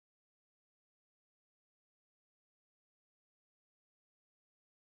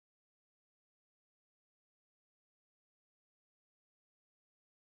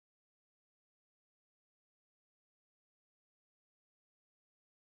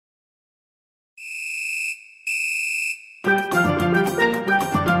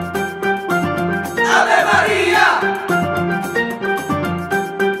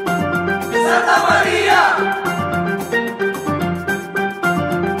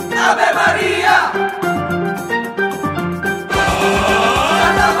Maria,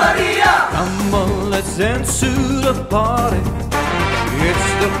 Santa Maria. Come on, let's dance to the party. It's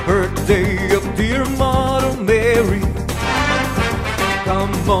the birthday of dear Mother Mary.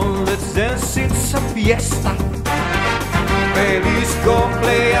 Come on, let's dance, it's a fiesta. Feliz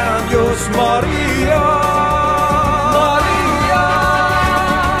cumpleaños, María. María,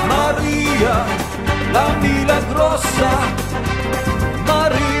 María, la milagrosa.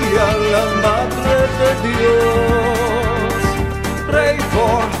 María, la Madre de Dios. Pray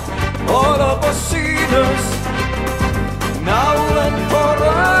for all of us sinners, now and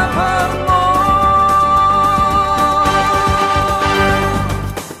forevermore.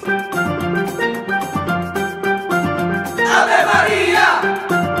 Ave Maria,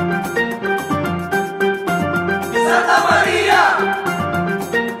 Santa Maria,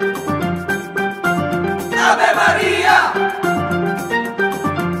 Ave Maria,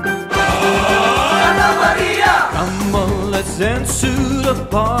 Santa Maria. Come on, let's dance to the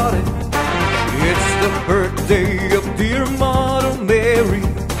party. It's the birthday of dear Mother Mary.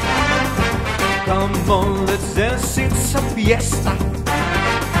 Come on, let's dance, it's a fiesta.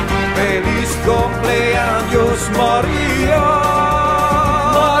 Feliz cumpleaños, María.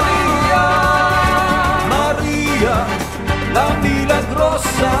 María, María, la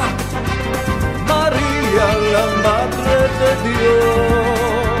milagrosa. María, la Madre de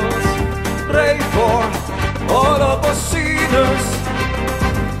Dios. Pray for all of us sinners,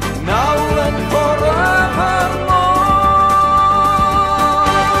 now and forevermore.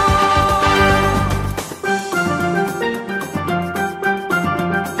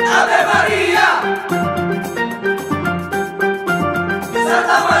 Ave Maria,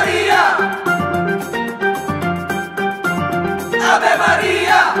 Santa Maria, Ave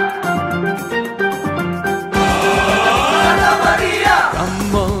Maria, Santa Maria.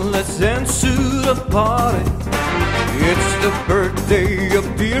 Come on, let's dance to the party. It's the birthday of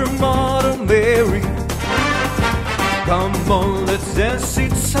dear Mother Mary. Come on, let's dance,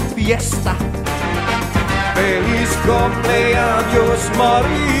 it's a fiesta. Feliz cumpleaños,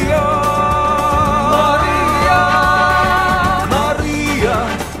 María. María, María,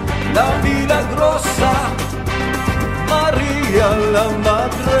 la milagrosa. María, la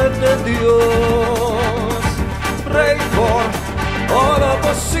Madre de Dios. Pray for all of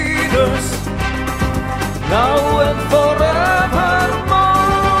us sinners, now and forevermore.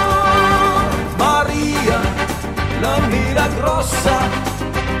 María, la milagrosa.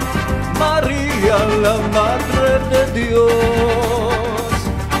 María, la Madre de Dios.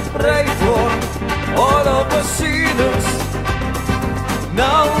 Pray for all of us sinners,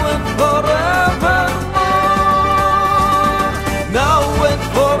 now and forevermore. Now and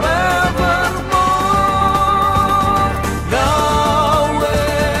forevermore. Now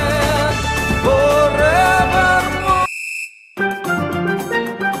and forevermore.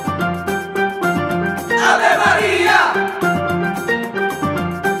 Ave Maria,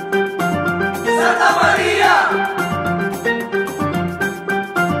 Santa Maria,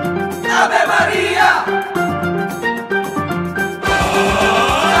 Ave Maria,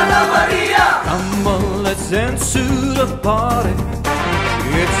 Santa Maria. Come on, let's dance to the party.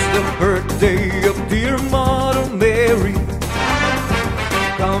 It's the birthday of dear Mother Mary.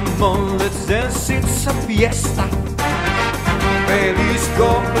 Come on, let's dance, it's a fiesta. Feliz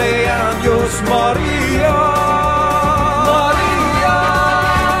cumpleaños, María. María,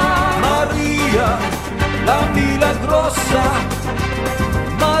 María, la milagrosa.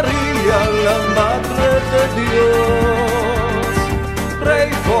 María, la Madre de Dios. Pray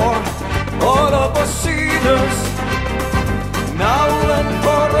for all of us sinners, now and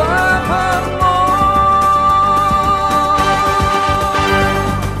forevermore.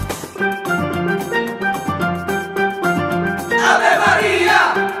 Ave Maria,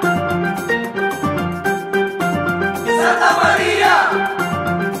 Santa Maria,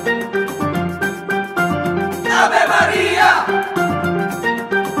 Ave Maria,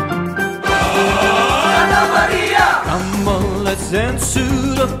 Santa Maria. Come on, let's dance to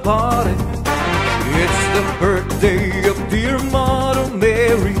the party. It's the birthday of dear Mother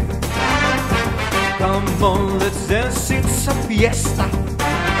Mary. Come on, let's dance, it's a fiesta.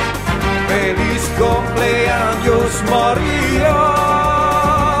 Feliz cumpleaños, María.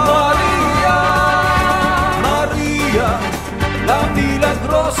 María, María, la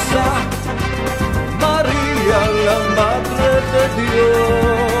milagrosa. María, la Madre de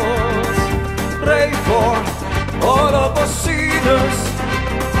Dios. Pray for all of us sinners,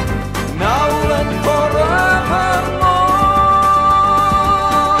 now and forevermore.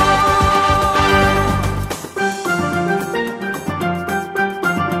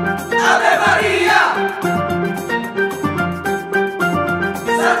 Ave Maria,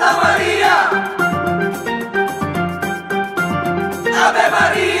 Santa Maria, Ave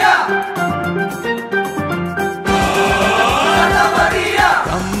Maria, Santa Maria.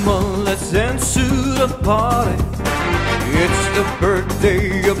 Come on, let's dance to the party. It's the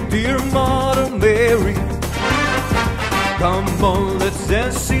birthday of dear Mother Mary. Come on, let's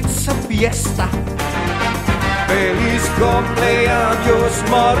dance, it's a fiesta. Feliz cumpleaños,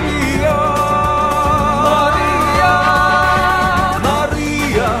 María. María,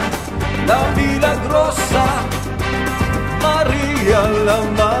 María, la milagrosa. María, la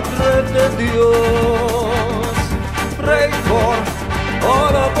Madre de Dios. Pray for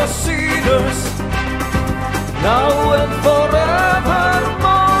all of us sinners, now and forevermore.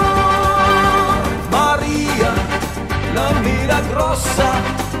 María, la milagrosa.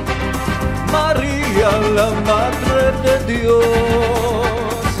 María, la Madre de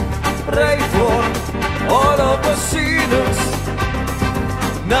Dios. Pray for all of the sinners,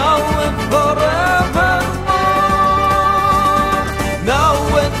 now and forevermore. Now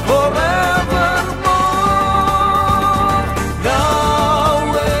and forevermore.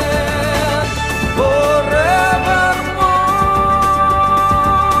 Now and forevermore.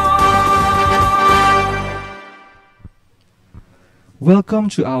 Welcome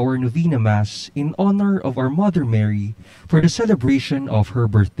to our Novena Mass in honor of our Mother Mary for the celebration of her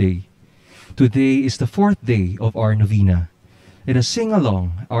birthday. Today is the 4th day of our Novena. Let us sing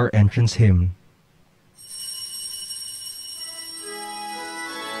along our entrance hymn.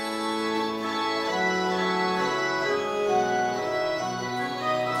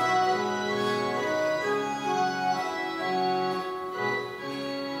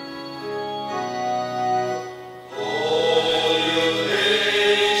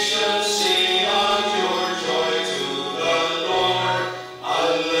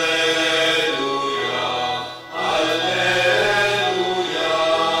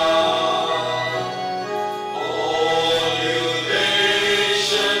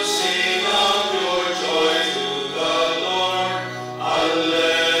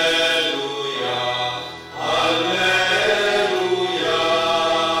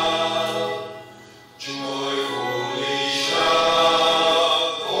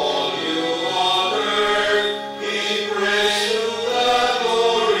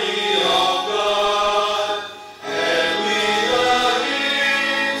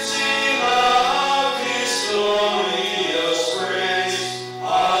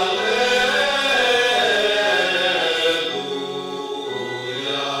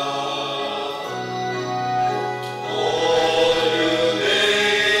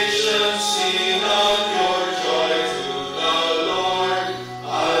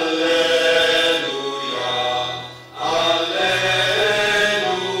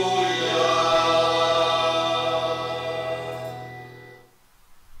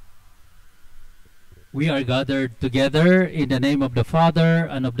 We are gathered together in the name of the Father,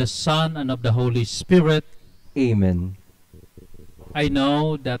 and of the Son, and of the Holy Spirit. Amen. I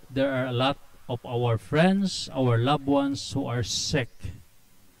know that there are a lot of our friends, our loved ones who are sick.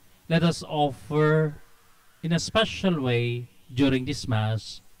 Let us offer in a special way during this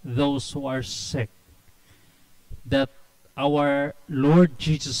Mass those who are sick, that our Lord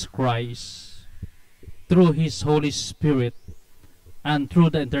Jesus Christ, through His Holy Spirit, and through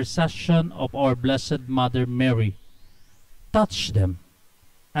the intercession of our Blessed Mother Mary, touch them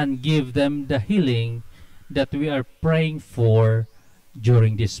and give them the healing that we are praying for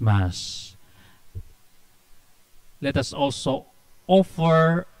during this Mass. Let us also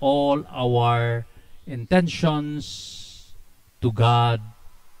offer all our intentions to God,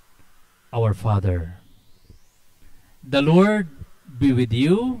 our Father. The Lord be with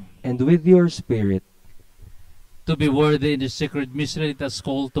you. And with your spirit. To be worthy in the sacred mystery, let us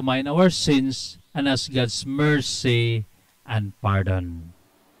call to mind our sins and ask God's mercy and pardon.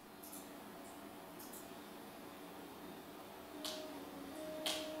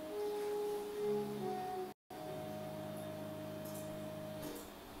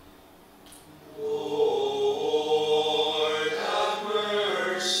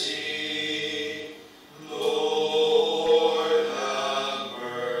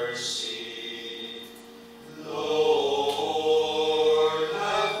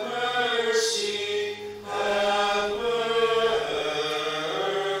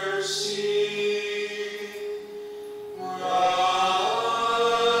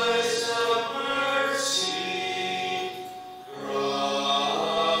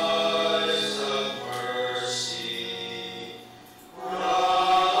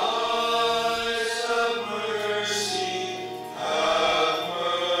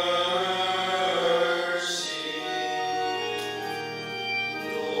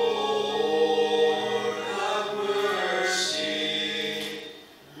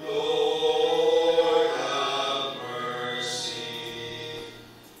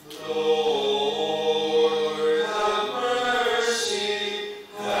 Lord, have mercy,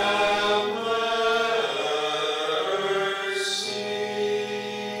 have mercy.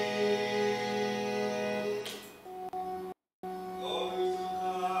 Glory to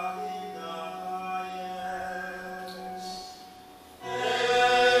God in the highest,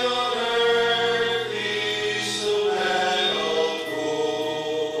 and on earth peace to men of good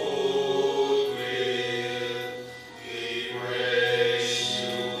will. We praise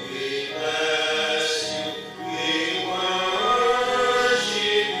you, we bless you, we worship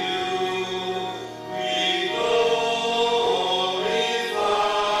you, we glorify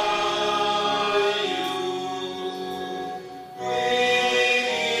you. We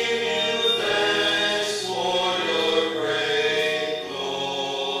give you thanks for your great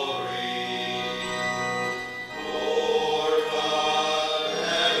glory. Lord God,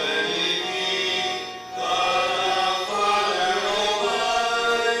 heavenly King, God the Father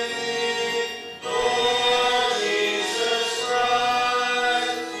Almighty, Lord Jesus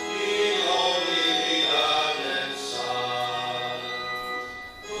Christ, the only begotten Son.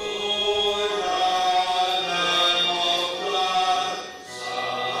 Lord God, Lamb of God, Son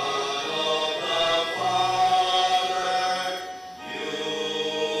of the Father, you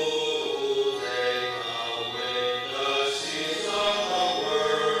take away the sins of the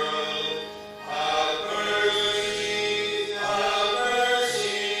world. Have mercy on us.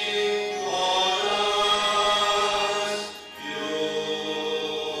 You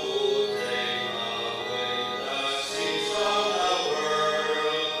take away the sins of the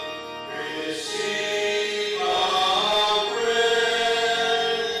world. Receive our prayer.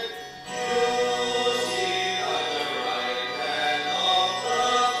 You sit at the right hand of the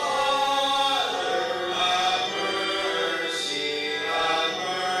Father. Have mercy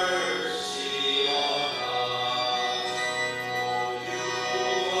on us. For you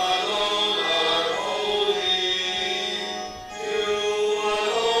alone are holy. You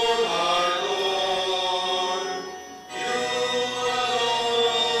alone are Lord. You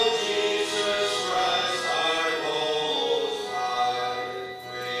alone, Jesus Christ, our Most High.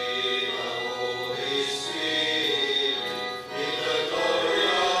 Breathe the Holy Spirit in the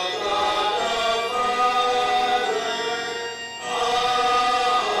glory of God the Father. Amen.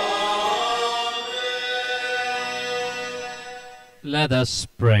 Let us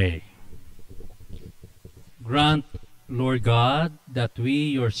pray. Grant, Lord God, that we,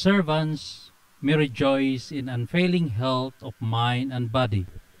 your servants, may rejoice in unfailing health of mind and body,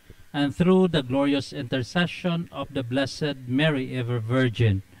 and through the glorious intercession of the Blessed Mary, ever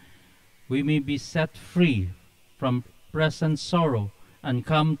Virgin, we may be set free from present sorrow and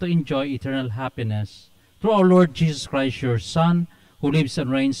come to enjoy eternal happiness. Through our Lord Jesus Christ, your Son, who lives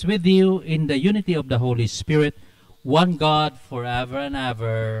and reigns with you in the unity of the Holy Spirit, one God, forever and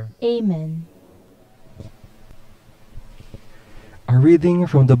ever. Amen. A reading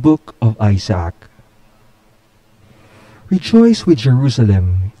from the book of Isaac. Rejoice with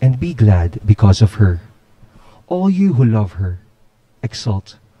Jerusalem and be glad because of her. All you who love her,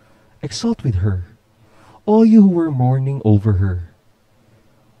 exult, exult with her. All you who were mourning over her,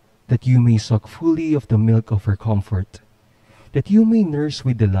 that you may suck fully of the milk of her comfort, that you may nurse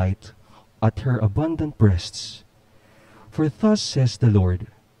with delight at her abundant breasts. For thus says the Lord,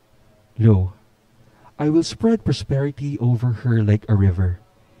 Lo, I will spread prosperity over her like a river,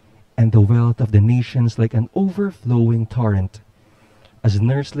 and the wealth of the nations like an overflowing torrent. As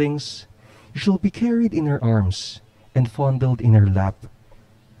nurslings, you shall be carried in her arms and fondled in her lap.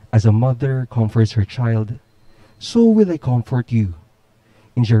 As a mother comforts her child, so will I comfort you.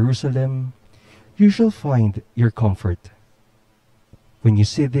 In Jerusalem, you shall find your comfort. When you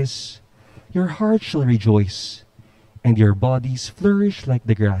see this, your heart shall rejoice, and your bodies flourish like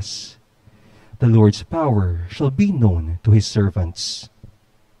the grass. The Lord's power shall be known to his servants.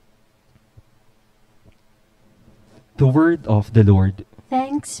 The word of the Lord.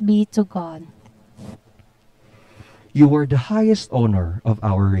 Thanks be to God. You are the highest honor of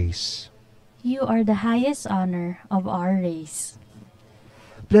our race. You are the highest honor of our race.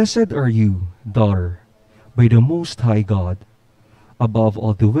 Blessed are you, daughter, by the Most High God, above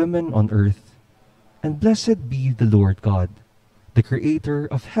all the women on earth, and blessed be the Lord God, the Creator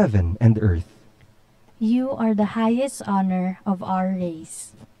of heaven and earth. You are the highest honor of our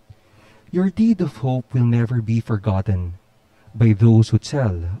race. Your deed of hope will never be forgotten by those who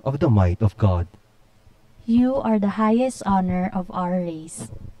tell of the might of God. You are the highest honor of our race.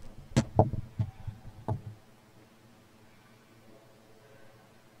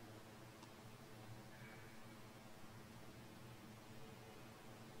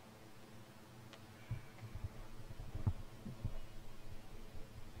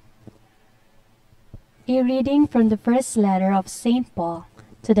 A reading from the first letter of St. Paul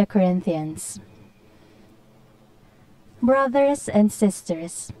to the Corinthians. Brothers and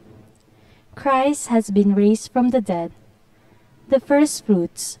sisters, Christ has been raised from the dead, the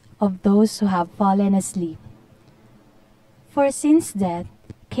firstfruits of those who have fallen asleep. For since death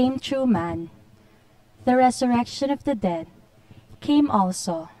came through man, the resurrection of the dead came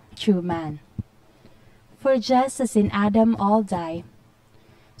also through man. For just as in Adam all die,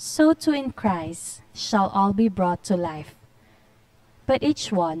 so too in Christ shall all be brought to life, but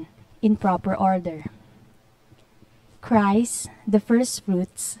each one in proper order. Christ the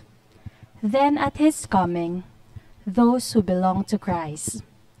firstfruits, then at his coming, those who belong to Christ.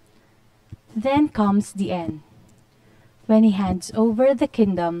 Then comes the end, when he hands over the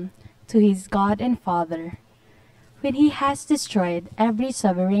kingdom to his God and Father, when he has destroyed every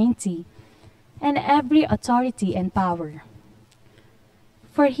sovereignty and every authority and power.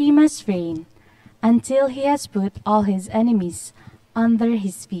 For he must reign until he has put all his enemies under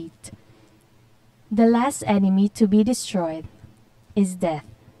his feet. The last enemy to be destroyed is death,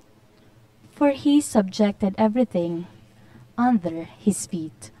 for he subjected everything under his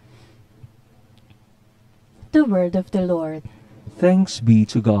feet. The word of the Lord. Thanks be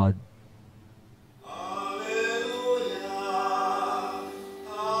to God.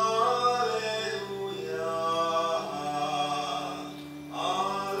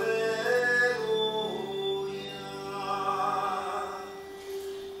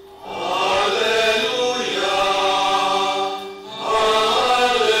 Alleluia,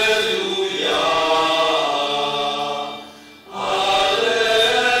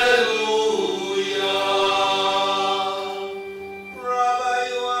 alleluia, Rabbi,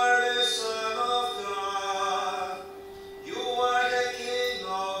 you are the Son of God. You are the King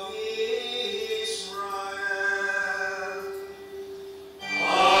of Israel.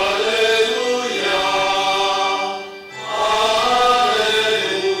 Alleluia, alleluia, alleluia.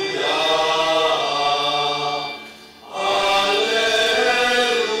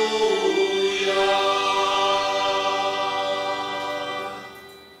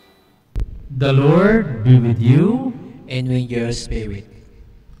 The Lord be with you. and with your spirit.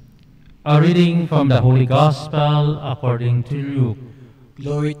 A reading from the Holy Gospel according to Luke.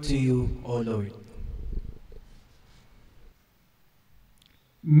 Glory to you, O Lord.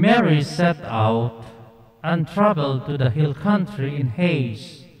 Mary set out and traveled to the hill country in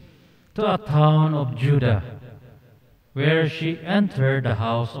haste to a town of Judah, where she entered the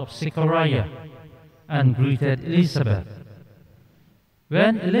house of Zechariah and greeted Elizabeth.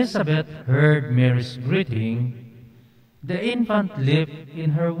 When Elizabeth heard Mary's greeting, the infant leaped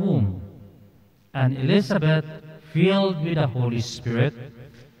in her womb, and Elizabeth, filled with the Holy Spirit,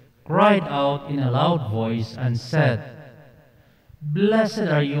 cried out in a loud voice and said,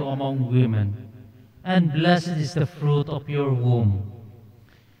 "Blessed are you among women, and blessed is the fruit of your womb.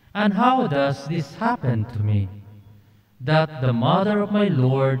 And how does this happen to me, that the mother of my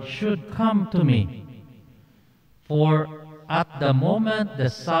Lord should come to me? For at the moment the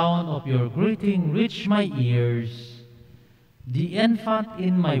sound of your greeting reached my ears, the infant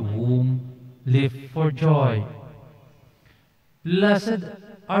in my womb leaped for joy. Blessed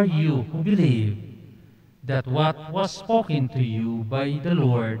are you who believe that what was spoken to you by the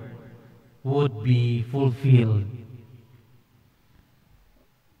Lord would be fulfilled."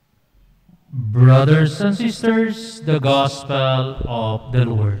 Brothers and sisters, the Gospel of the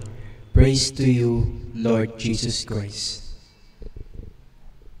Lord. Praise to you, Lord Jesus Christ.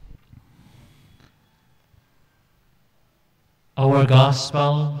 Our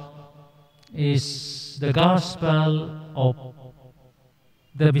Gospel is the Gospel of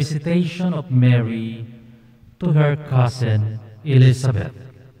the visitation of Mary to her cousin Elizabeth.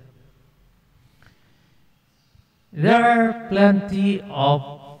 There are plenty of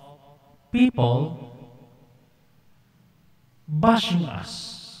people bashing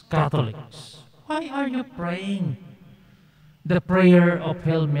us, Catholics. Why are you praying the prayer of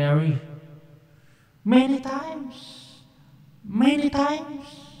Hail Mary? Many times, many times,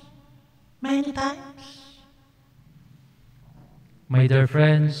 many times. My dear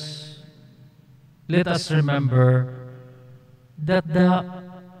friends, let us remember that the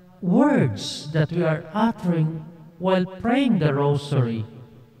words that we are uttering while praying the Rosary,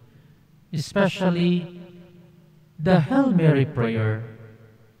 especially the Hail Mary prayer,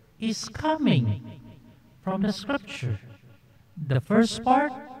 is coming from the Scripture. The first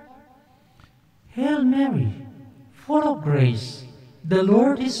part, Hail Mary, full of grace, the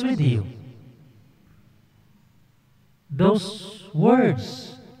Lord is with you. Those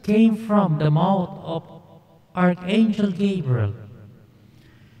words came from the mouth of Archangel Gabriel.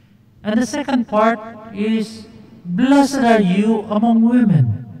 And the second part is, blessed are you among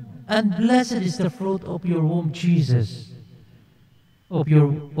women, and blessed is the fruit of your womb, Jesus. Of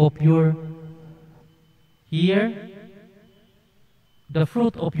your here, the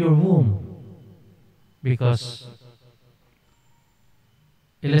fruit of your womb, because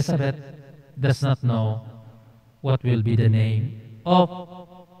Elizabeth does not know what will be the name of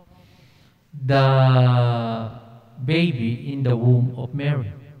the baby in the womb of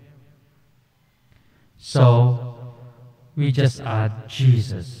Mary. So we just add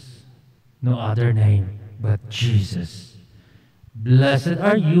Jesus, no other name but Jesus. Blessed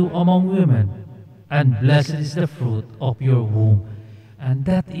are you among women, and blessed is the fruit of your womb. And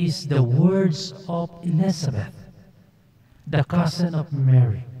that is the words of Elizabeth, the cousin of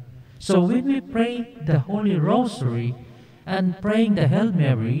Mary. So when we pray the Holy Rosary and praying the Hail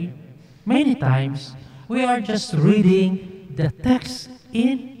Mary, many times we are just reading the text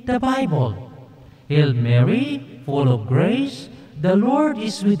in the Bible. Hail Mary, full of grace, the Lord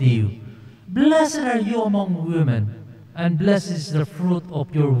is with you. Blessed are you among women, and blessed is the fruit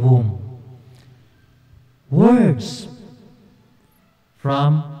of your womb. Words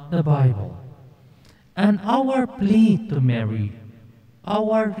from the Bible. And our plea to Mary,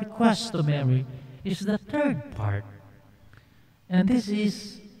 our request to Mary, is the third part. And this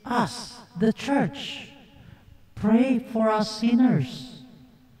is us, the church. Pray for us sinners.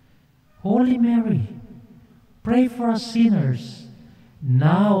 Holy Mary, pray for us sinners,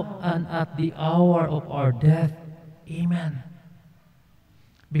 now and at the hour of our death. Amen.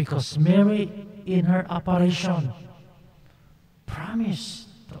 Because Mary, in her apparition, promised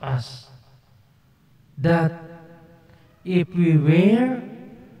to us that if we wear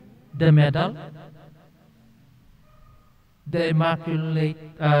the medal, the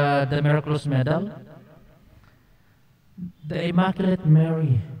miraculous medal, the Immaculate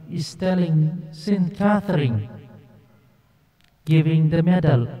Mary is telling Saint Catherine, giving the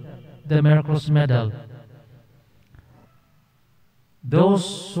medal, the miraculous medal,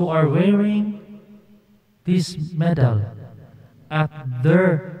 those who are wearing this medal at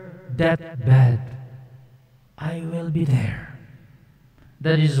their deathbed, I will be there.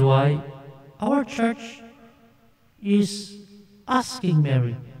 That is why our church is asking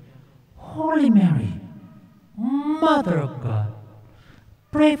Mary, Holy Mary, Mother of God,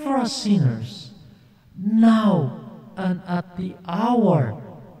 pray for us sinners, now and at the hour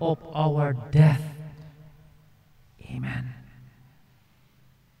of our death. Amen.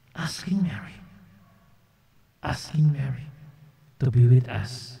 Asking Mary to be with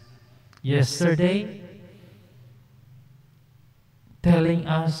us. Yesterday, telling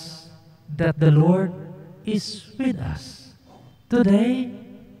us that the Lord is with us. Today,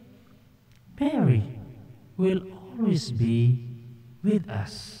 Mary will always be with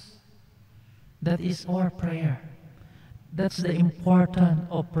us. That is our prayer. That's the importance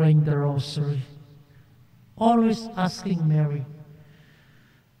of praying the Rosary. Always asking Mary.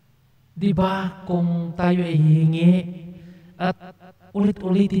 Diba kung tayo ay hihingi at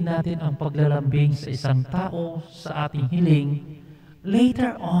ulit-ulitin natin ang paglalambing sa isang tao sa ating hiling,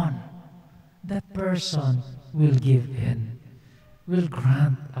 later on, that person will give in, will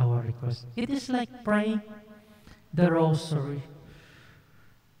grant our request. It is like praying the Rosary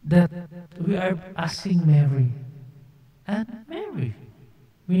that we are asking Mary. And Mary,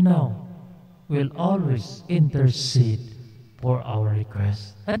 we know, will always intercede for our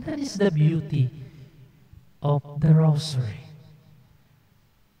request. And that is the beauty of the Rosary.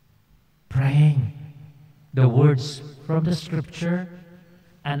 Praying the words from the Scripture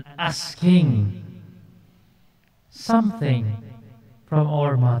and asking something from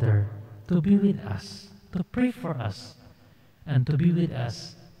our Mother to be with us, to pray for us, and to be with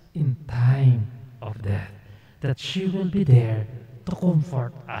us in time of death. That she will be there to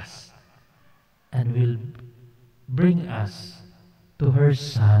comfort us and will bring us to her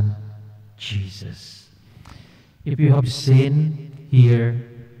Son, Jesus. If you have seen here,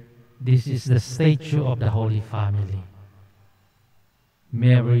 this is the statue of the Holy Family.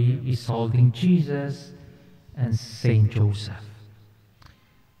 Mary is holding Jesus and Saint Joseph.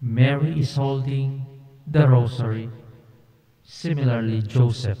 Mary is holding the Rosary. Similarly,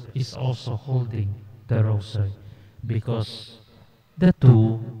 Joseph is also holding the Rosary, because the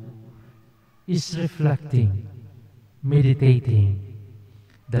two is reflecting, meditating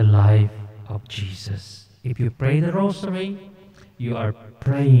the life of Jesus. If you pray the Rosary, you are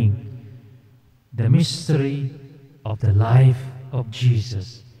praying the mystery of the life of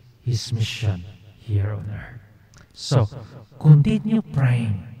Jesus, His mission here on earth. So, continue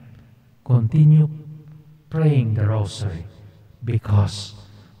praying the Rosary, because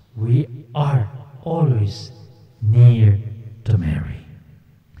we are always near to Mary.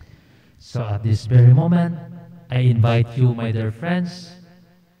 So at this very moment, I invite you, my dear friends,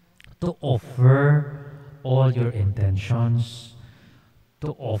 to offer all your intentions,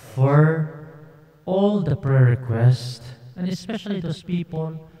 to offer all the prayer requests, and especially those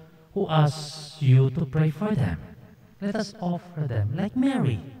people who ask you to pray for them. Let us offer them, like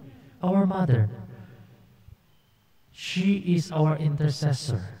Mary, our mother. She is our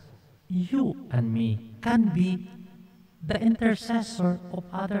intercessor. You and me can be the intercessor of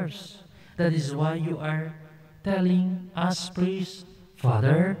others. That is why you are telling us, priest,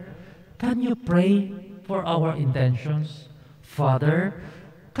 Father, can you pray for our intentions? Father,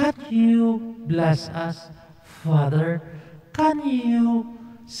 can you bless us? Father, can you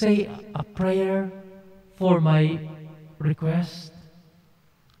say a prayer for my request?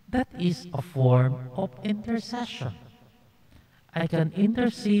 That is a form of intercession. I can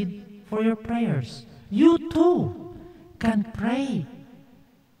intercede for your prayers. You too can pray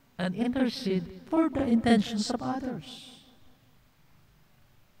and intercede for the intentions of others.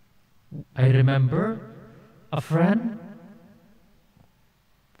 I remember a friend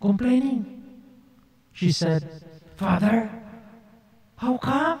complaining. She said, Father, how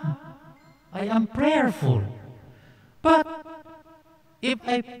come I am prayerful, but if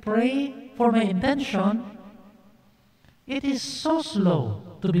I pray for my intention, it is so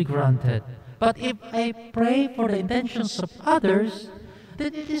slow to be granted. But if I pray for the intentions of others,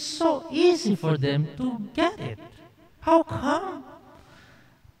 then it is so easy for them to get it. How come?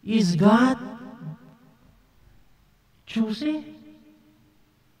 Is God choosy?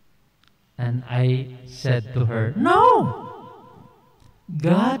 And I said to her, no!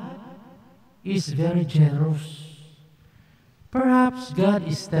 God is very generous. Perhaps God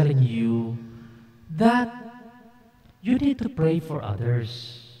is telling you that you need to pray for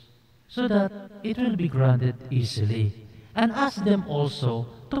others so that it will be granted easily. And ask them also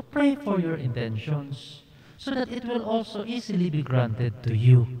to pray for your intentions so that it will also easily be granted to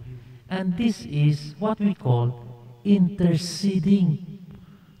you. And this is what we call interceding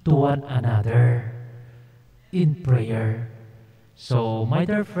to one another in prayer. So, my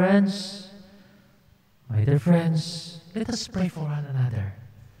dear friends, let us pray for one another,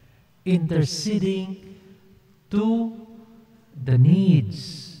 interceding to the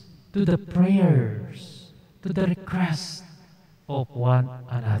needs, to the prayers, to the requests of one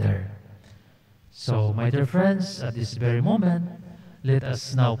another. So, my dear friends, at this very moment, let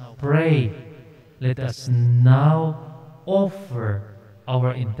us now pray. Let us now offer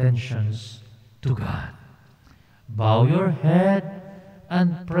our intentions to God. Bow your head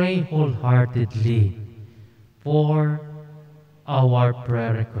and pray wholeheartedly for our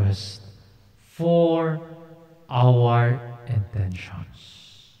prayer request, for our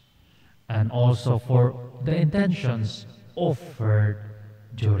intentions, and also for the intentions offered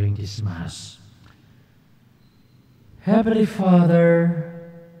during this Mass. Heavenly Father,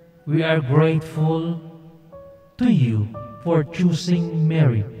 we are grateful to you for choosing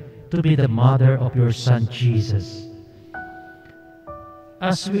Mary to be the mother of your Son Jesus.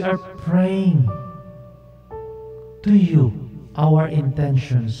 As we are praying to you our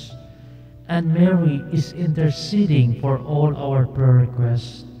intentions, and Mary is interceding for all our prayer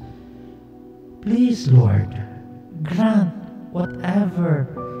requests, please, Lord, grant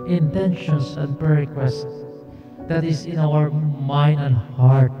whatever intentions and prayer requests that is in our mind and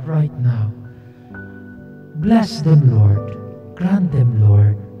heart right now. Bless them, Lord. Grant them,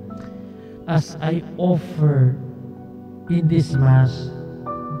 Lord. As I offer in this Mass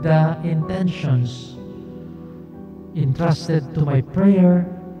the intentions entrusted to my prayer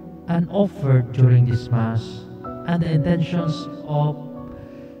and offered during this Mass, and the intentions of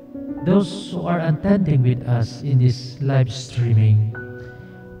those who are attending with us in this live streaming,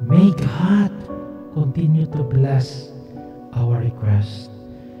 may God continue to bless our request.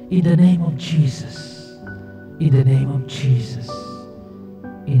 In the name of Jesus, in the name of Jesus,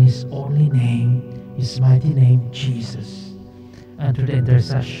 in His only name, His mighty name, Jesus, and through the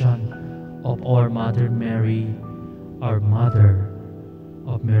intercession of our Mother Mary, our Mother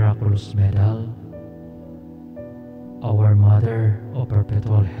of Miraculous Medal, our Mother of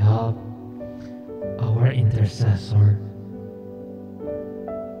Perpetual Help, our intercessor,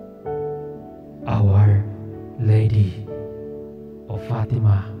 Our Lady of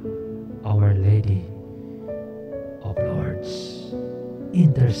Fatima, Our Lady of Lourdes,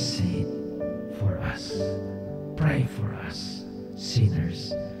 intercede for us. Pray for us,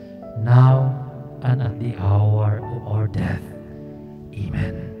 sinners, now and at the hour of our death.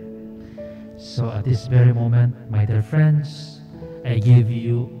 Amen. So at this very moment, my dear friends, I give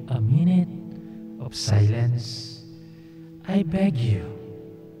you a minute of silence. I beg you,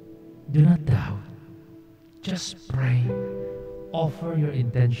 do not doubt. Just pray. Offer your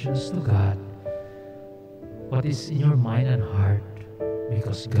intentions to God. What is in your mind and heart,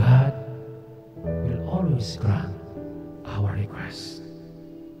 because God will always grant our request.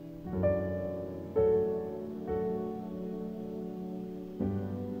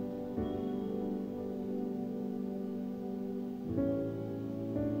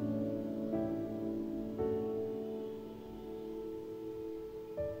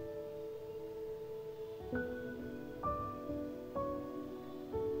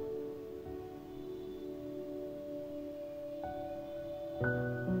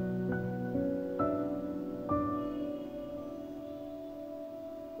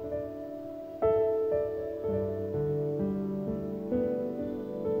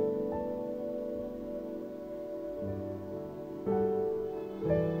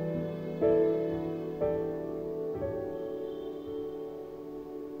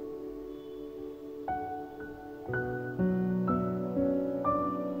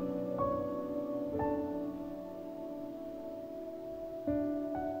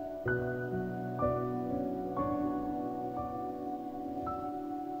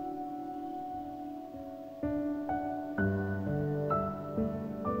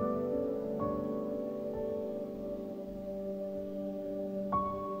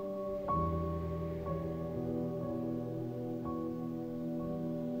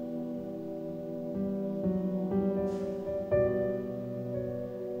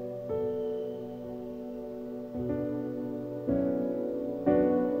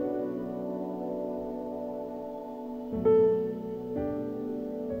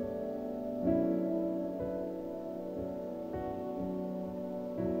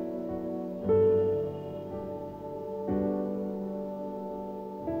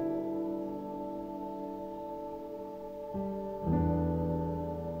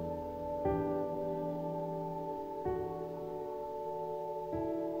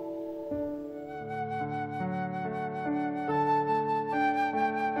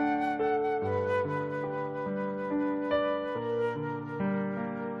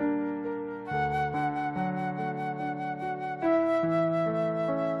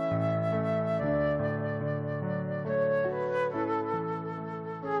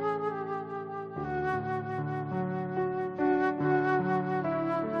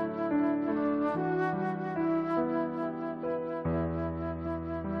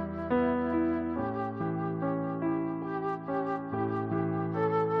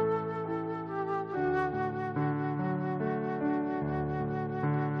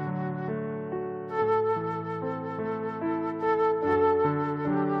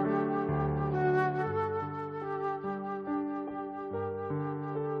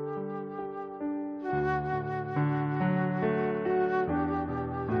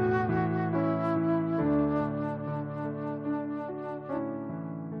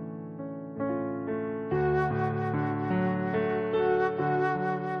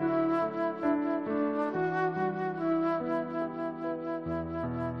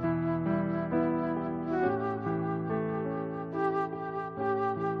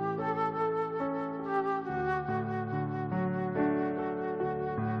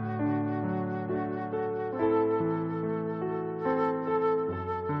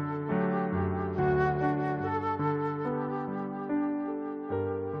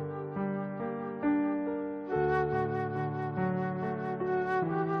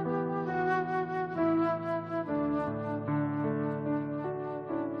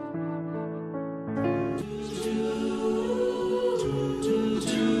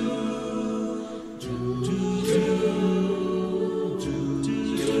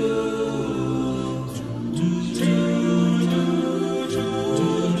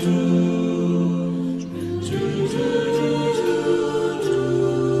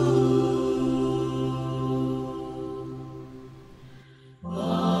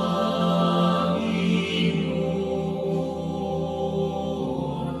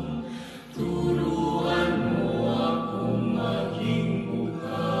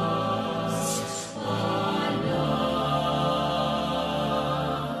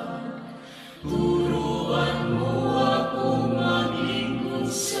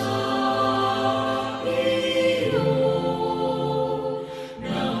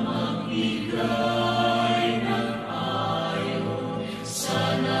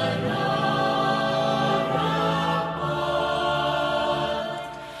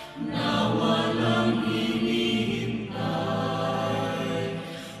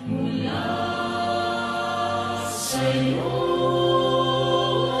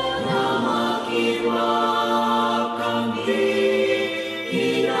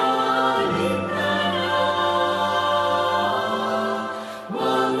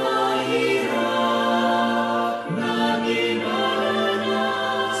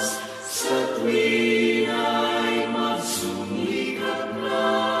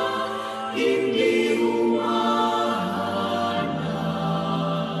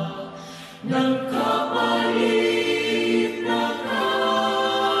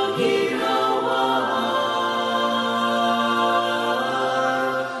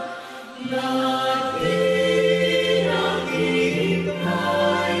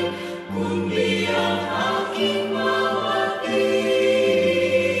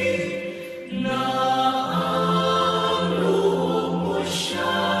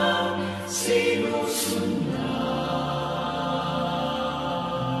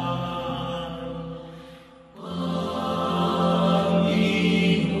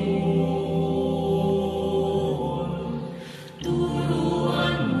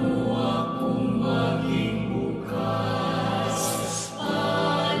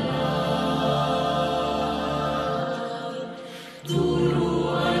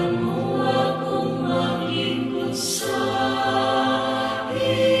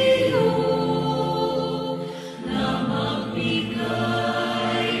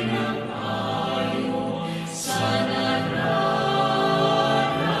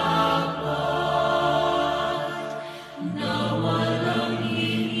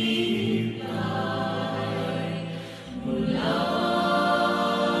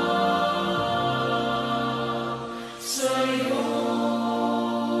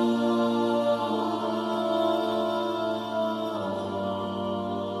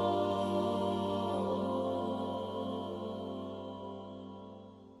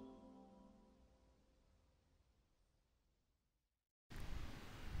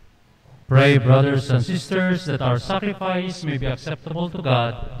 Pray, brothers and sisters, that our sacrifice may be acceptable to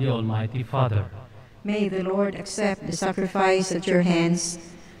God, the Almighty Father. May the Lord accept the sacrifice at your hands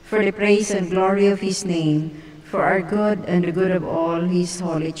for the praise and glory of his name, for our good and the good of all his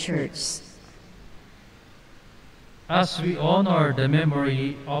holy church. As we honor the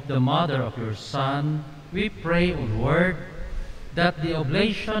memory of the mother of your Son, we pray, O Lord, that the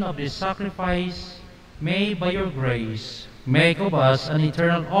oblation of this sacrifice may, by your grace, make of us an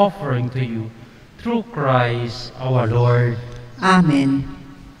eternal offering to you, through Christ our Lord. Amen.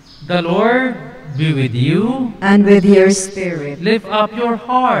 The Lord be with you. And with your spirit. Lift up your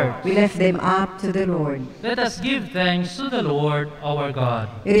heart. We lift them up to the Lord. Let us give thanks to the Lord our God.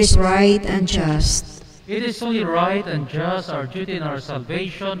 It is right and just. It is only right and just, our duty and our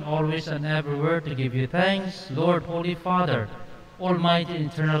salvation, always and everywhere to give you thanks, Lord, Holy Father, Almighty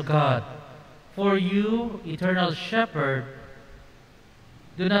and eternal God. For you, eternal shepherd,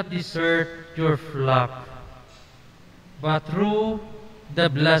 do not desert your flock, but through the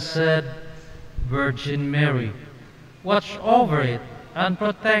Blessed Virgin Mary, watch over it and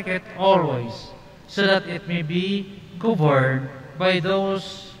protect it always, so that it may be governed by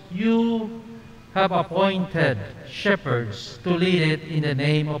those you have appointed shepherds to lead it in the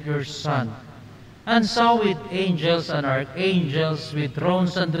name of your Son. And so with angels and archangels, with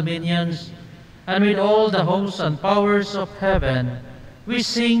thrones and dominions, and with all the hosts and powers of heaven, we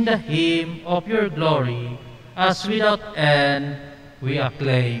sing the hymn of your glory, as without end we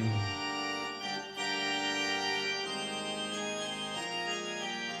acclaim.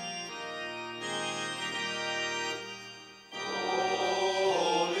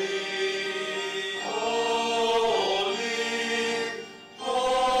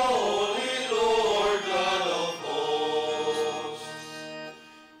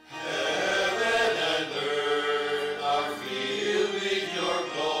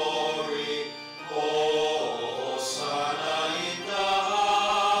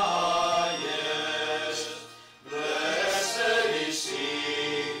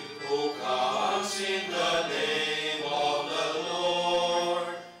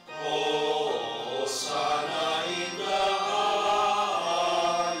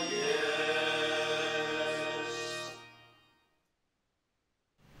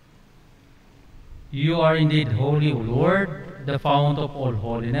 You are indeed holy, O Lord, the fount of all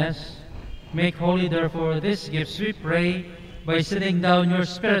holiness. Make holy, therefore, these gifts, we pray, by sending down your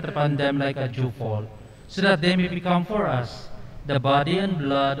Spirit upon them like a dewfall, so that they may become for us the body and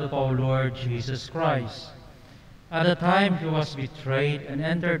blood of our Lord Jesus Christ. At the time he was betrayed and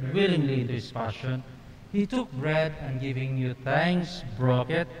entered willingly into his passion, he took bread and giving you thanks, broke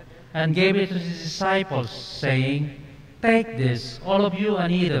it, and gave it to his disciples, saying, "Take this, all of you,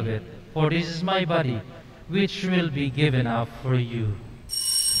 and eat of it, for this is my body, which will be given up for you."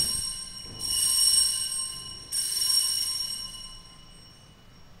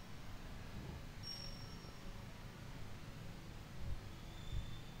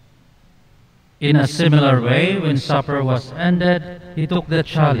 In a similar way, when supper was ended, he took the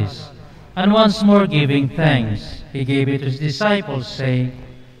chalice, And once more giving thanks, he gave it to his disciples, saying,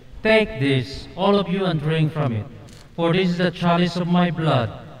 "Take this, all of you, and drink from it, for this is the chalice of my blood,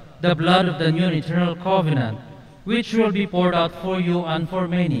 the blood of the new and eternal covenant, which will be poured out for you and for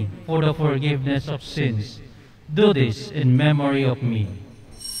many for the forgiveness of sins. Do this in memory of me."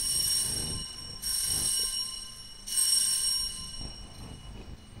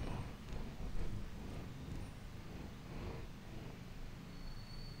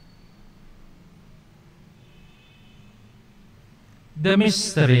 The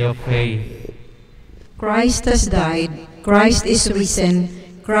mystery of faith. Christ has died, Christ is risen,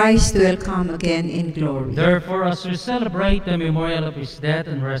 Christ will come again in glory. Therefore, as we celebrate the memorial of his death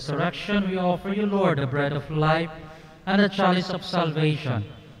and resurrection, we offer you, Lord, the bread of life and the chalice of salvation,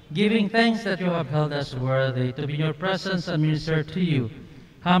 giving thanks that you have held us worthy to be in your presence and minister to you.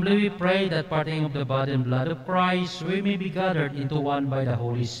 Humbly we pray that, partaking of the body and blood of Christ, we may be gathered into one by the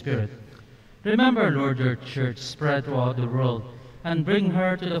Holy Spirit. Remember, Lord, your church spread throughout the world, and bring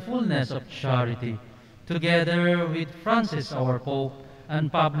her to the fullness of charity, together with Francis, our Pope,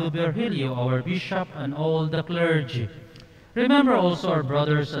 and Pablo Virgilio, our Bishop, and all the clergy. Remember also our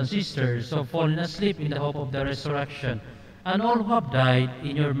brothers and sisters who have fallen asleep in the hope of the resurrection, and all who have died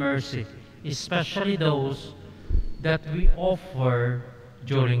in your mercy, especially those that we offer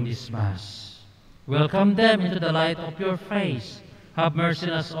during this Mass. Welcome them into the light of your face. Have mercy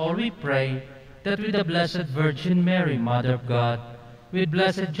on us all, we pray, that with the Blessed Virgin Mary, Mother of God, with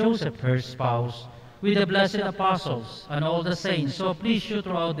Blessed Joseph, her spouse, with the blessed apostles, and all the saints who please you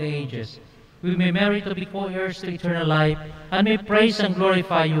throughout the ages, we may merit to be co-heirs to eternal life, and may praise and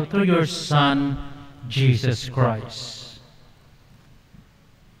glorify you through your Son, Jesus Christ.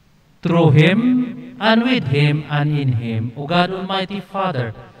 Through him, and with him, and in him, O God, Almighty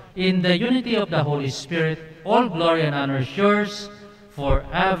Father, in the unity of the Holy Spirit, all glory and honor is yours,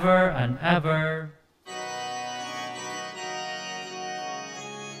 forever and ever.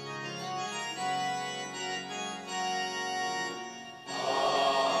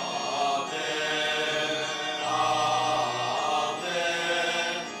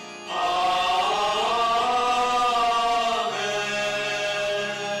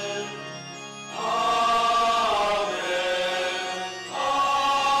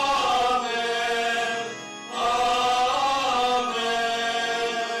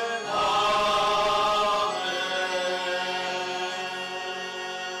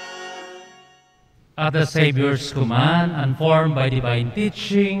 At the Savior's command and formed by divine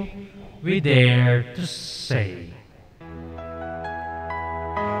teaching, we dare to say,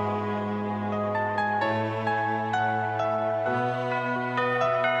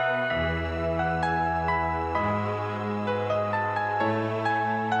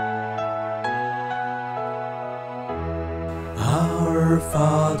 Our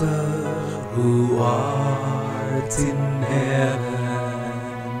Father, who art in heaven,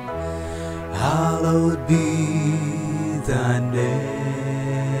 hallowed be thy name.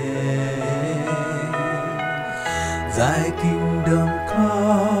 Thy kingdom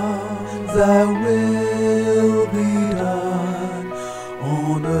come, thy will be done,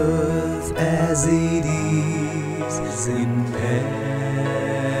 on earth as it is in heaven.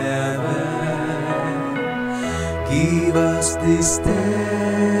 Give us this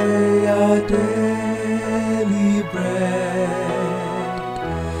day our daily bread,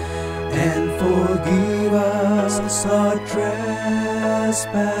 and forgive us our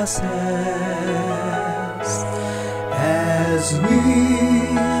trespasses, as we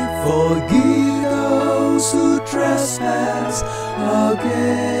forgive those who trespass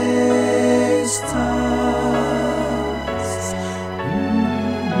against us.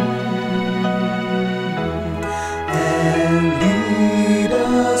 And lead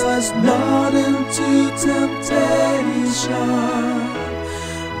us not into temptation,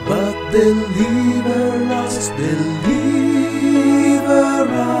 but deliver us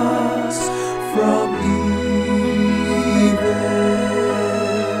from evil.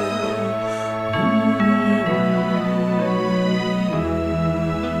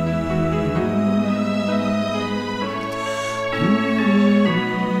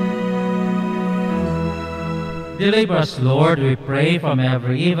 deliver us, Lord, we pray, from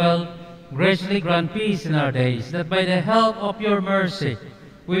every evil. Graciously grant peace in our days, that by the help of your mercy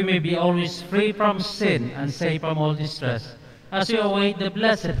we may be always free from sin and safe from all distress, as we await the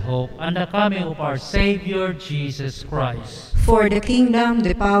blessed hope and the coming of our Savior, Jesus Christ. For the kingdom,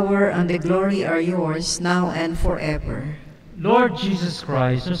 the power, and the glory are yours, now and forever. Lord Jesus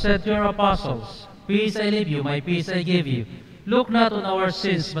Christ, who said to your apostles, "Peace I leave you, my peace I give you," look not on our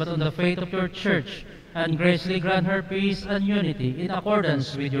sins, but on the faith of your church, and graciously grant her peace and unity in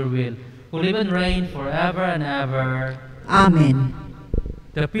accordance with your will, who live and reign forever and ever. Amen.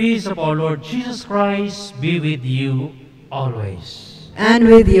 The peace of our Lord Jesus Christ be with you always. And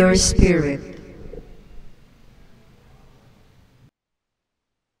with your spirit.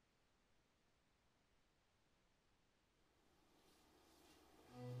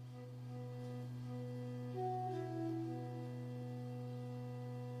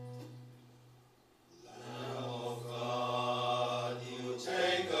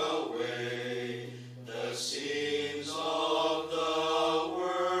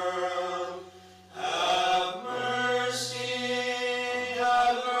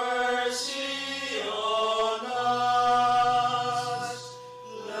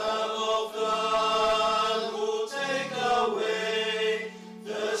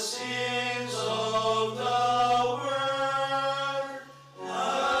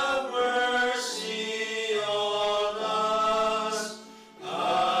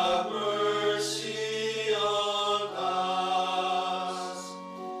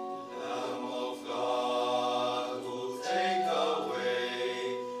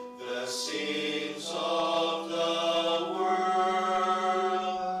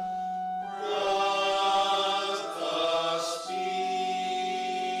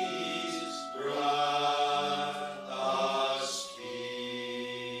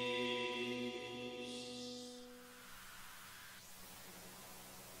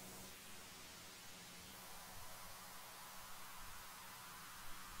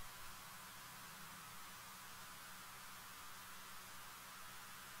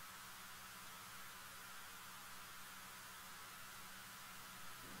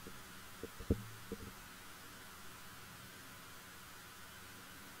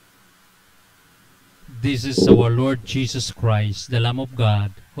 This is our Lord Jesus Christ, the Lamb of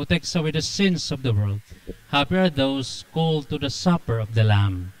God, who takes away the sins of the world. Happy are those called to the supper of the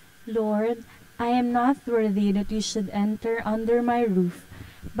Lamb. Lord, I am not worthy that you should enter under my roof,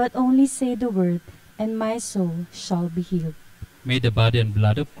 but only say the word, and my soul shall be healed. May the body and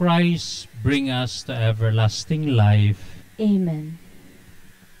blood of Christ bring us to everlasting life. Amen.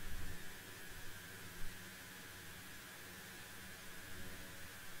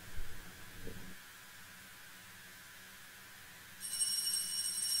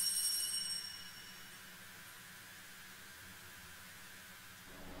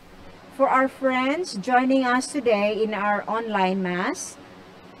 For our friends joining us today in our online Mass,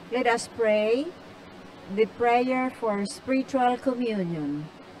 let us pray the prayer for spiritual communion.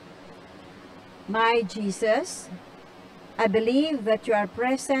 My Jesus, I believe that you are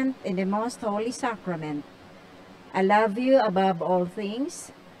present in the most holy sacrament. I love you above all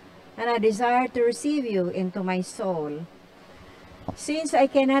things, and I desire to receive you into my soul. Since I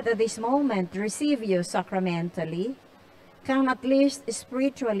cannot at this moment receive you sacramentally, come at least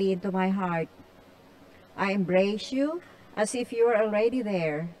spiritually into my heart. I embrace you as if you are already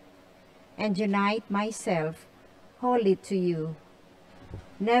there, and unite myself wholly to you.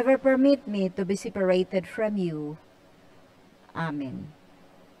 Never permit me to be separated from you. Amen.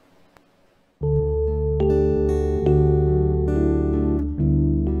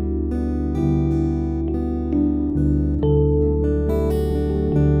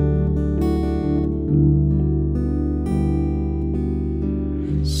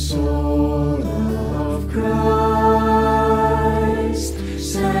 Soul of Christ,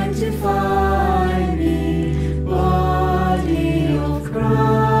 sanctify me. Body of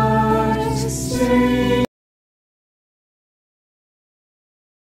Christ, save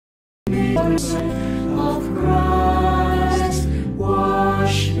me. Of Christ,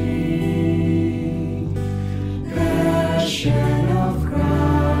 wash me. Passion of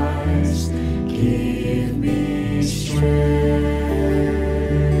Christ, give me strength.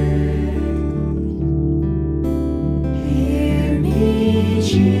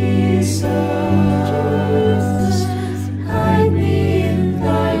 Jesus, hide me in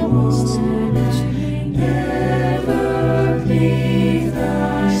thy wounds, never leave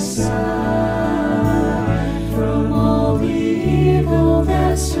thy side.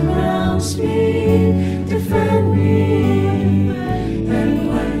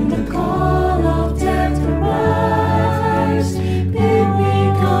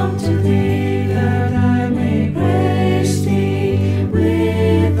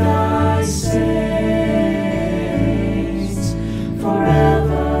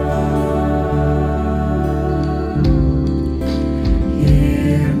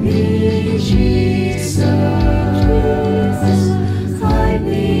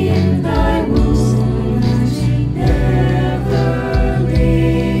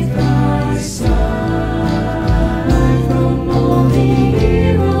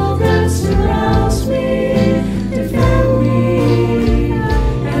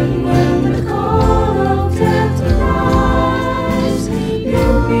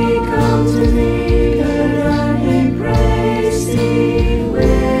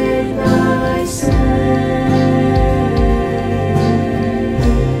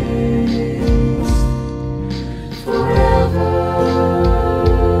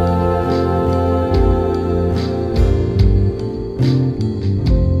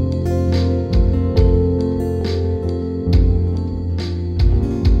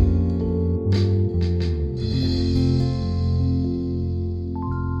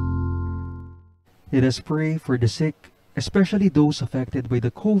 Let us pray for the sick, especially those affected by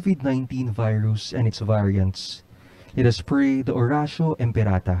the COVID-19 virus and its variants. Let us pray the Oratio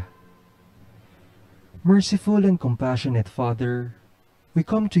Imperata. Merciful and compassionate Father, we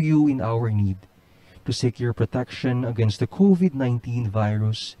come to you in our need to seek your protection against the COVID-19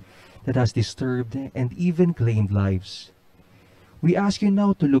 virus that has disturbed and even claimed lives. We ask you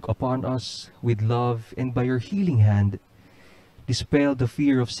now to look upon us with love and by your healing hand, dispel the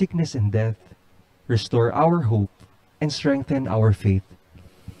fear of sickness and death, restore our hope, and strengthen our faith.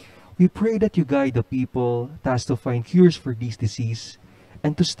 We pray that you guide the people tasked to find cures for this disease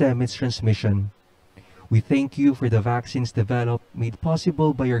and to stem its transmission. We thank you for the vaccines developed made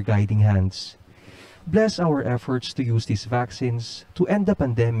possible by your guiding hands. Bless our efforts to use these vaccines to end the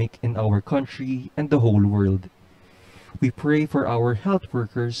pandemic in our country and the whole world. We pray for our health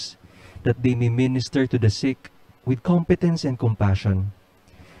workers that they may minister to the sick with competence and compassion.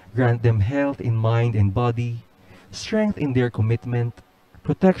 Grant them health in mind and body, strength in their commitment,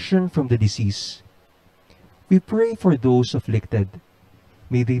 protection from the disease. We pray for those afflicted.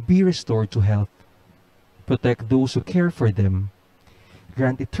 May they be restored to health. Protect those who care for them.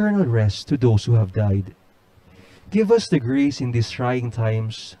 Grant eternal rest to those who have died. Give us the grace in these trying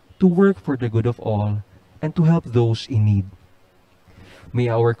times to work for the good of all and to help those in need. May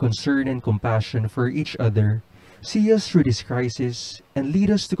our concern and compassion for each other see us through this crisis and lead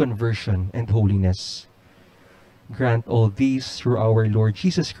us to conversion and holiness. Grant all these through our Lord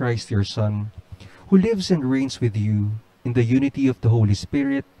Jesus Christ, your Son, who lives and reigns with you in the unity of the Holy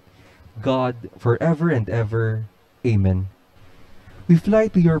Spirit, God, forever and ever. Amen. We fly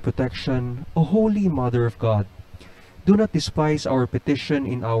to your protection, O Holy Mother of God. Do not despise our petition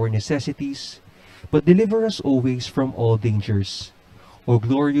in our necessities, but deliver us always from all dangers. O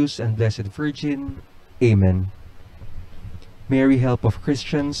glorious and blessed Virgin. Amen. Mary, help of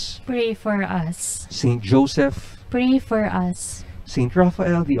Christians, Pray for us. Saint Joseph, Pray for us. Saint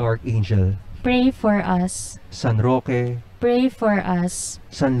Raphael the Archangel, Pray for us. San Roque, Pray for us.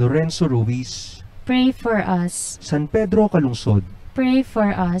 San Lorenzo Ruiz, Pray for us. San Pedro Calungsod, Pray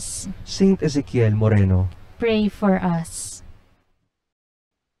for us. Saint Ezekiel Moreno. Pray for us.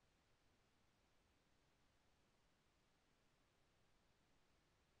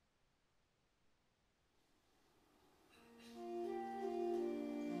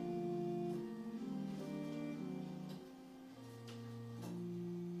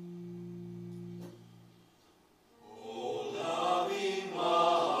 O loving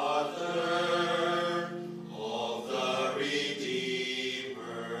Mother of the Redeemer,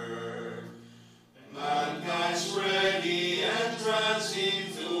 mankind's ready entrance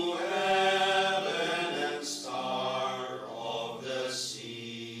into heaven and star of the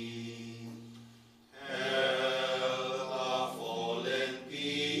sea. Help the fallen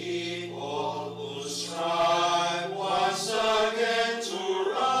people who strive once again to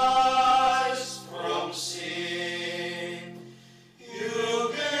rise from sin.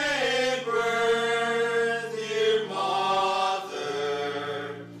 You gave birth, dear Mother,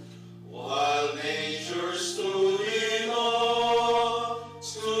 while nature stood in awe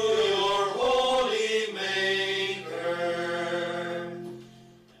to your holy Maker.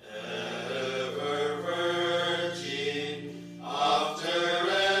 Ever Virgin, after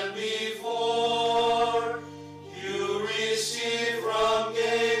and before, you received from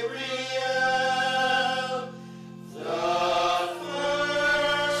Gabriel the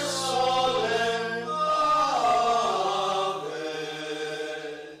first solemn Ave.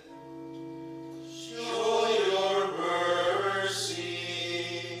 Show your mercy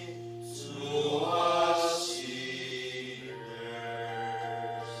to us sinners.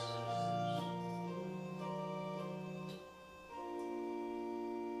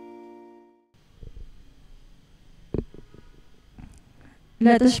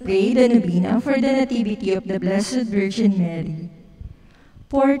 Let us pray the Novena for the Nativity of the Blessed Virgin Mary.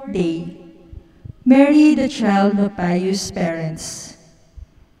 Fourth day, Mary, the child of pious parents.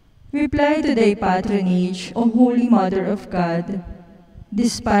 Reply to thy patronage, O Holy Mother of God.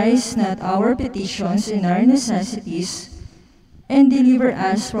 Despise not our petitions and our necessities, and deliver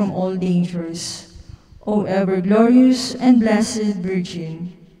us from all dangers, O ever glorious and blessed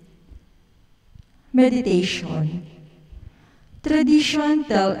Virgin. Meditation. Tradition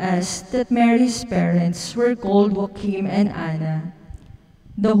tells us that Mary's parents were called Joachim and Anna.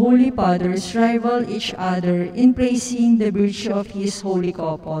 The Holy Fathers rival each other in praising the virtue of his holy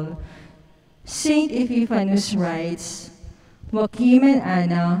couple. Saint Epiphanes writes, Joachim and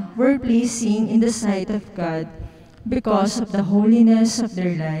Anna were pleasing in the sight of God because of the holiness of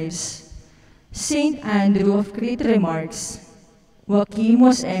their lives. Saint Andrew of Crete remarks, Joachim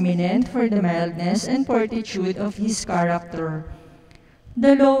was eminent for the mildness and fortitude of his character.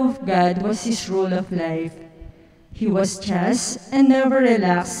 The law of God was his rule of life. He was just and never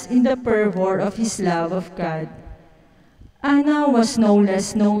relaxed in the fervor of his love of God. Anna was no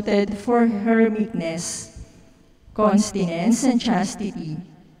less noted for her meekness, continence, and chastity.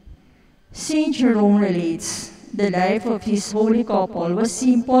 Saint Jerome relates, the life of his holy couple was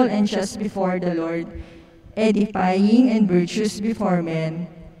simple and just before the Lord, edifying and virtuous before men.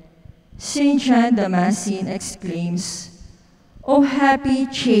 Saint John Damascene exclaims, O happy,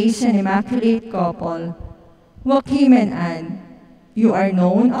 chaste, and immaculate couple, Joachim and Anne, you are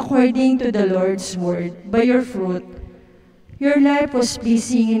known according to the Lord's word by your fruit. Your life was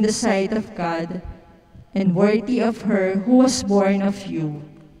pleasing in the sight of God, and worthy of her who was born of you.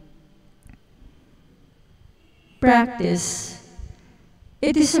 Practice.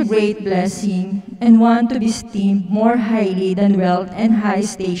 It is a great blessing and one to be esteemed more highly than wealth and high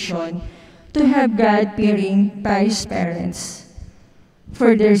station to have God-fearing, pious parents.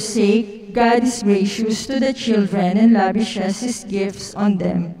 For their sake, God is gracious to the children and lavishes His gifts on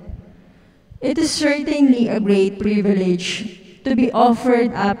them. It is certainly a great privilege to be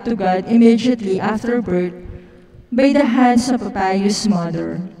offered up to God immediately after birth by the hands of a pious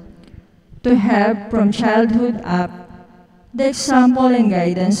mother. To have from childhood up the example and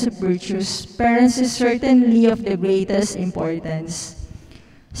guidance of virtuous parents is certainly of the greatest importance.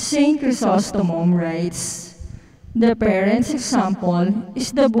 Saint Chrysostom writes, the parent's example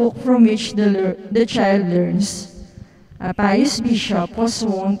is the book from which the child learns. A pious bishop was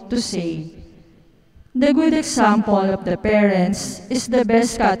wont to say, the good example of the parents is the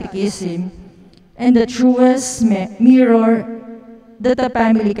best catechism and the truest mirror that a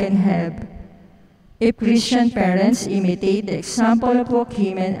family can have. If Christian parents imitate the example of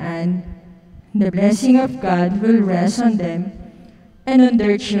Joachim and Anne, the blessing of God will rest on them and on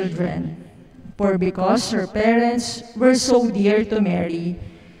their children. For because her parents were so dear to Mary,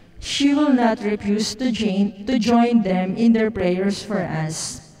 she will not refuse to join them in their prayers for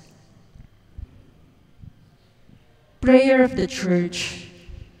us. Prayer of the Church.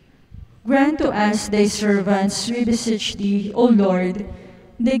 Grant to us, thy servants, we beseech thee, O Lord,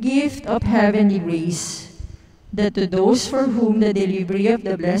 the gift of heavenly grace, that to those for whom the delivery of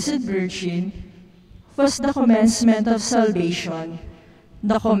the Blessed Virgin was the commencement of salvation,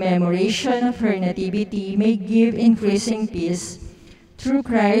 the commemoration of her nativity may give increasing peace. Through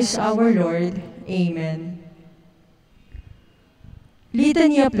Christ our Lord. Amen.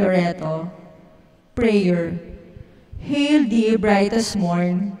 Litany of Loreto. Prayer. Hail thee, brightest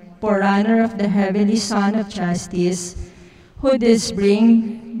morn, forerunner of the heavenly Son of Justice, who didst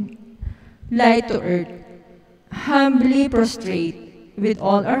bring light to earth. Humbly prostrate, with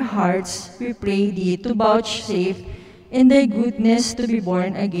all our hearts, we pray thee to vouchsafe in thy goodness to be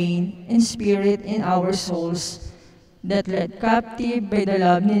born again in spirit in our souls, that led captive by the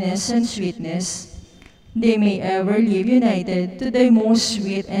loveliness and sweetness, they may ever live united to thy most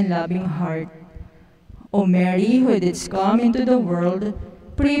sweet and loving heart. O Mary, who didst come into the world,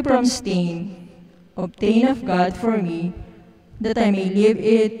 free from stain, obtain of God for me, that I may live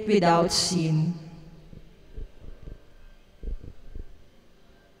it without sin.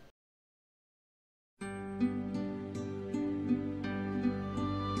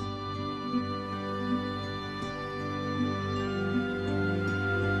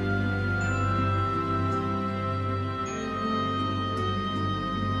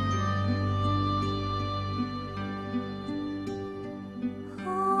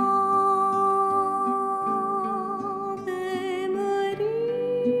 Ave Maria.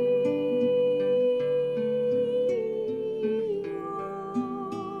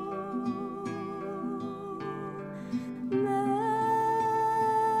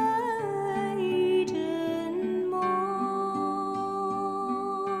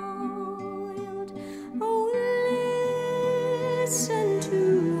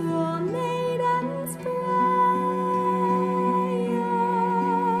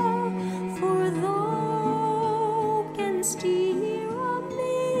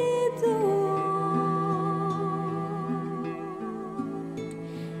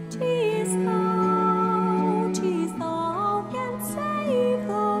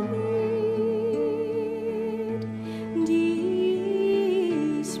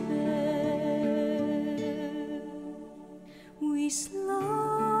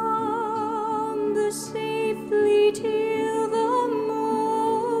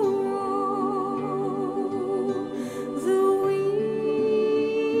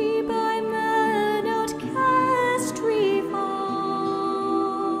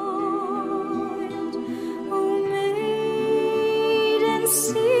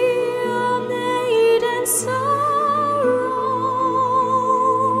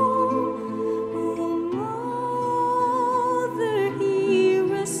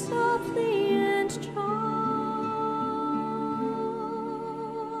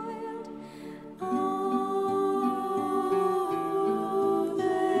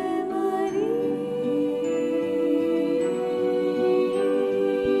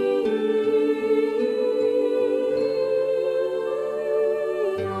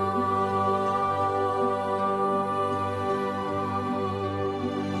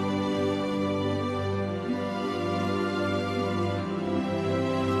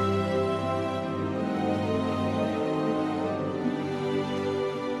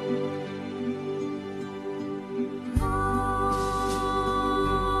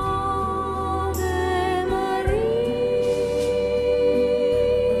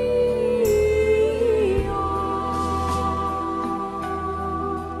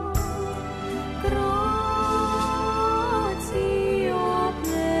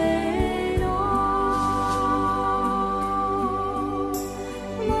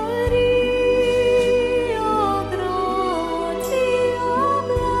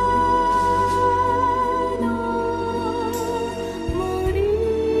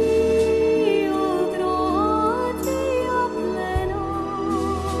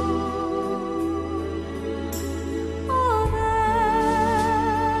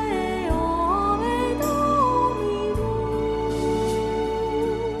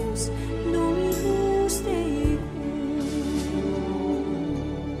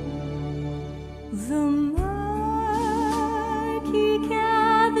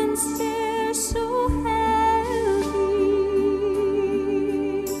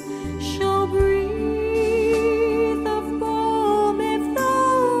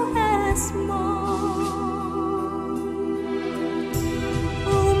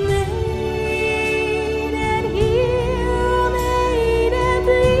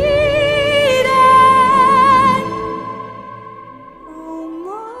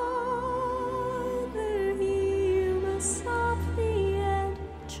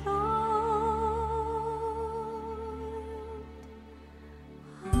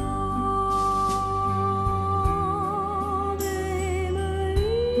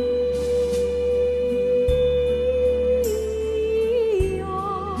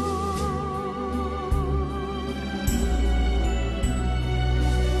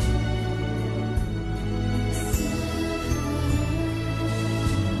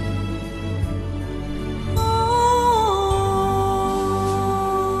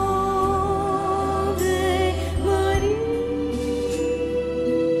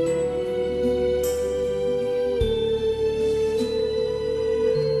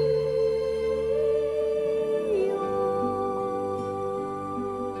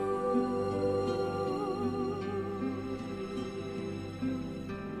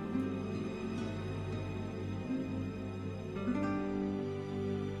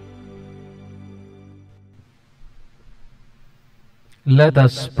 Let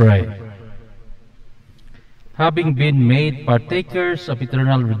us pray. Having been made partakers of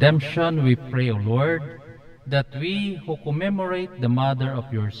eternal redemption, we pray, O Lord, that we who commemorate the mother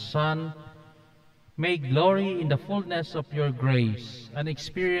of your Son may glory in the fullness of your grace and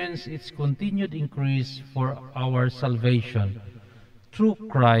experience its continued increase for our salvation. Through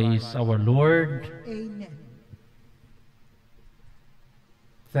Christ our Lord. Amen.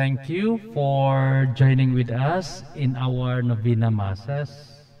 Thank you for joining with us in our Novena Masses.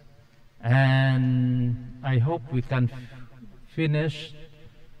 And I hope we can finish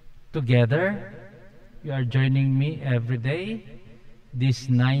together. You are joining me every day, this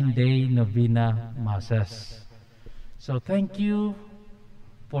 9-day Novena Masses. So thank you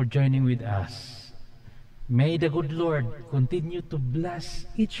for joining with us. May the good Lord continue to bless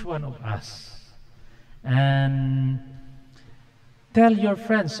each one of us. And tell your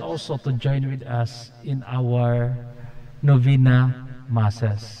friends also to join with us in our Novena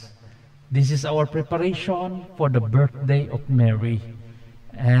Masses. This is our preparation for the birthday of Mary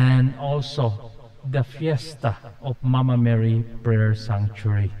and also the fiesta of Mama Mary Prayer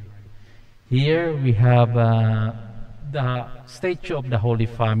Sanctuary. Here we have the statue of the Holy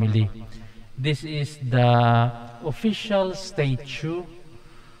Family. This is the official statue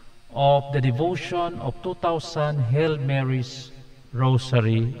of the devotion of 2000 Hail Mary's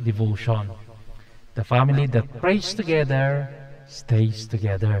Rosary devotion. The family that prays together stays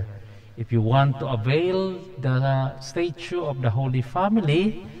together. If you want to avail the statue of the Holy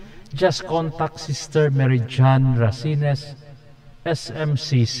Family, just contact Sister Mary Jan Racines,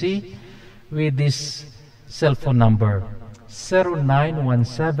 SMCC, with this cell phone number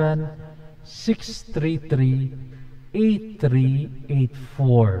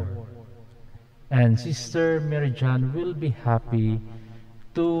 0917-633-8384. And Sister Mary Jan will be happy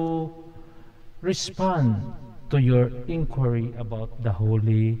to respond to your inquiry about the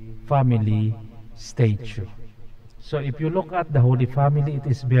Holy Family statue. So if you look at the Holy Family, it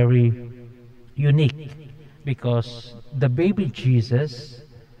is very unique because the baby Jesus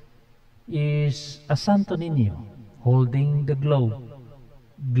is a Santo Niño holding the globe.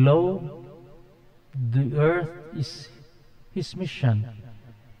 Globe, the earth is his mission,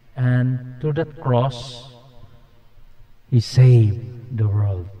 and through that cross he saved the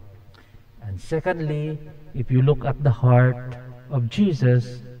world. And secondly, if you look at the heart of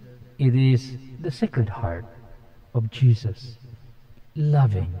Jesus, it is the Sacred Heart of Jesus,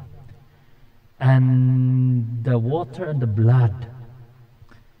 loving. And the water and the blood,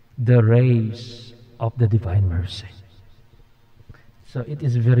 the rays of the Divine Mercy. So it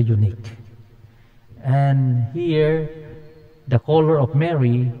is very unique. And here, the color of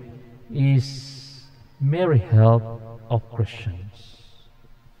Mary is Mary, help of Christians.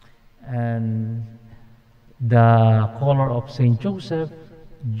 And the color of Saint Joseph,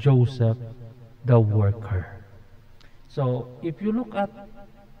 Joseph the worker. So if you look at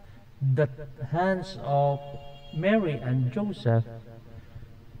the hands of Mary and Joseph,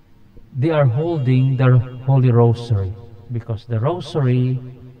 they are holding the Holy Rosary, because the Rosary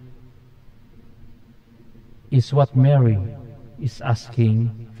is what Mary is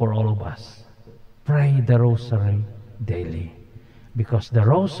asking for all of us. Pray the Rosary daily, because the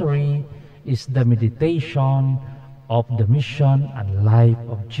Rosary is the meditation of the mission and life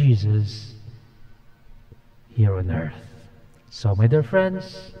of Jesus here on earth. So my dear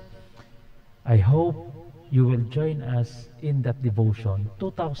friends, I hope you will join us in that devotion,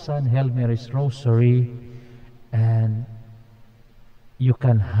 2000 Hail Mary's Rosary, and you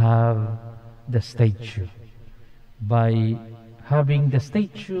can have the statue. By having the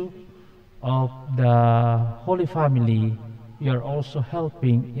statue of the Holy Family, you are also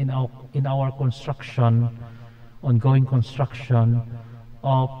helping in our construction, ongoing construction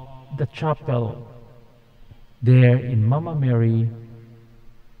of the chapel there in Mama Mary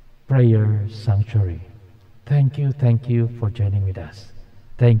Prayer Sanctuary. Thank you for joining with us.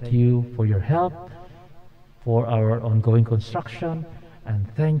 Thank you for your help for our ongoing construction, and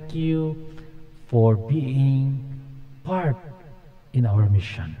thank you for being part in our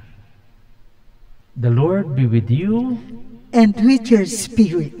mission. The Lord be with you. And with your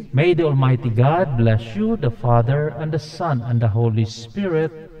spirit. May the Almighty God bless you, the Father, and the Son, and the Holy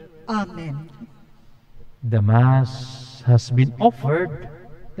Spirit. Amen. The Mass has been offered.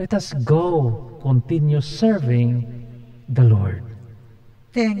 Let us go, continue serving the Lord.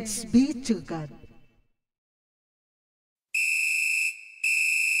 Thanks be to God.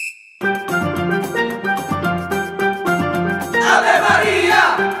 Ave Maria!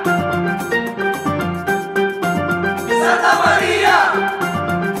 Santa Maria!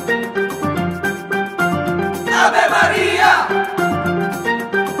 Ave Maria!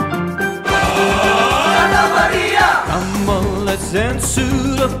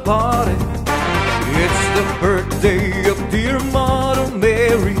 party. It's the birthday of dear Mother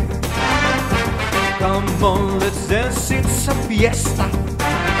Mary. Come on, let's dance, it's a fiesta.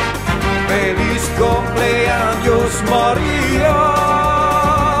 Feliz cumpleaños, María.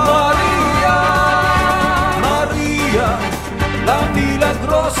 María, María, la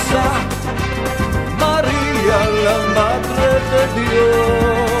milagrosa. María, la Madre de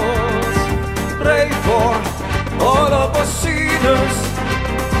Dios. Pray for all of us sinners,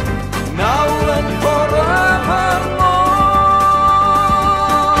 now and forevermore.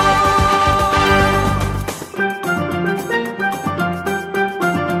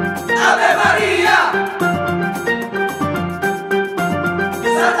 Ave María,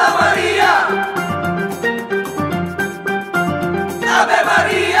 Santa María, Ave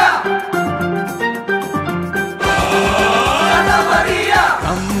María, Santa María.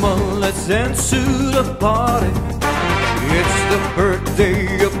 Come on, let's dance to the party. It's the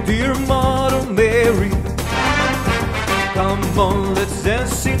birthday of dear Mother Mary. Come on, let's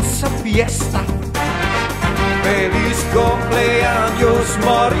dance, it's a fiesta. Feliz cumpleaños,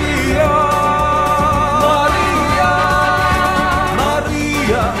 María. María,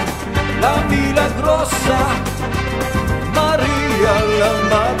 María, la milagrosa. María, la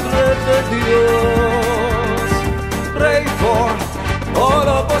Madre de Dios. Pray for all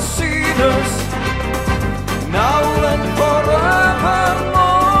of us sinners, now and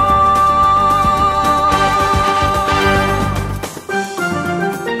forevermore.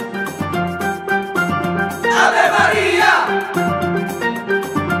 Ave María,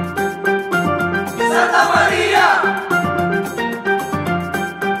 Santa María,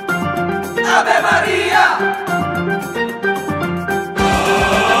 Ave María,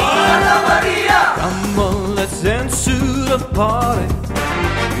 Santa María. Come on, let's dance to the party.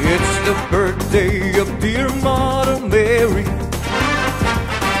 It's the birthday of dear Mother Mary.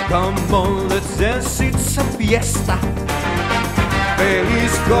 Come on, let's dance, it's a fiesta.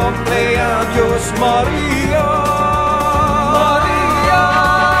 Feliz cumpleaños, María. María,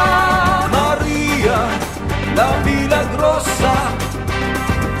 María, la milagrosa.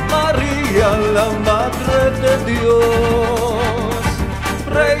 María, la Madre de Dios.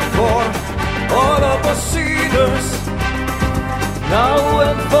 Pray for all of us sinners, now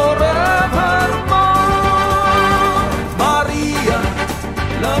and forevermore. María,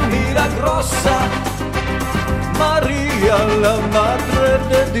 la milagrosa. María, la Madre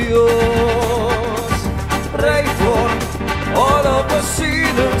de Dios. Pray for all of us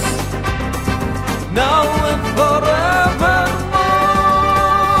sinners, now and forevermore.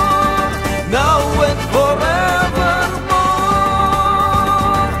 Now and forevermore.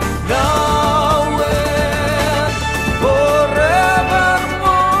 Now and forevermore.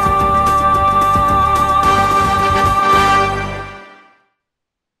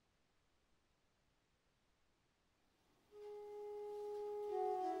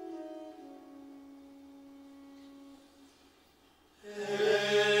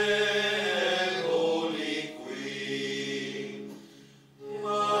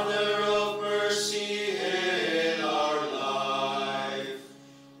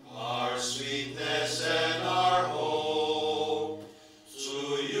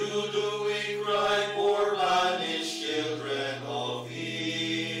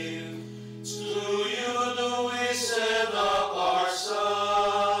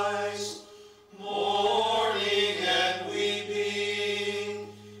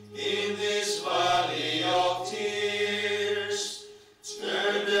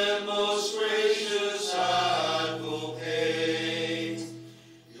 Turn them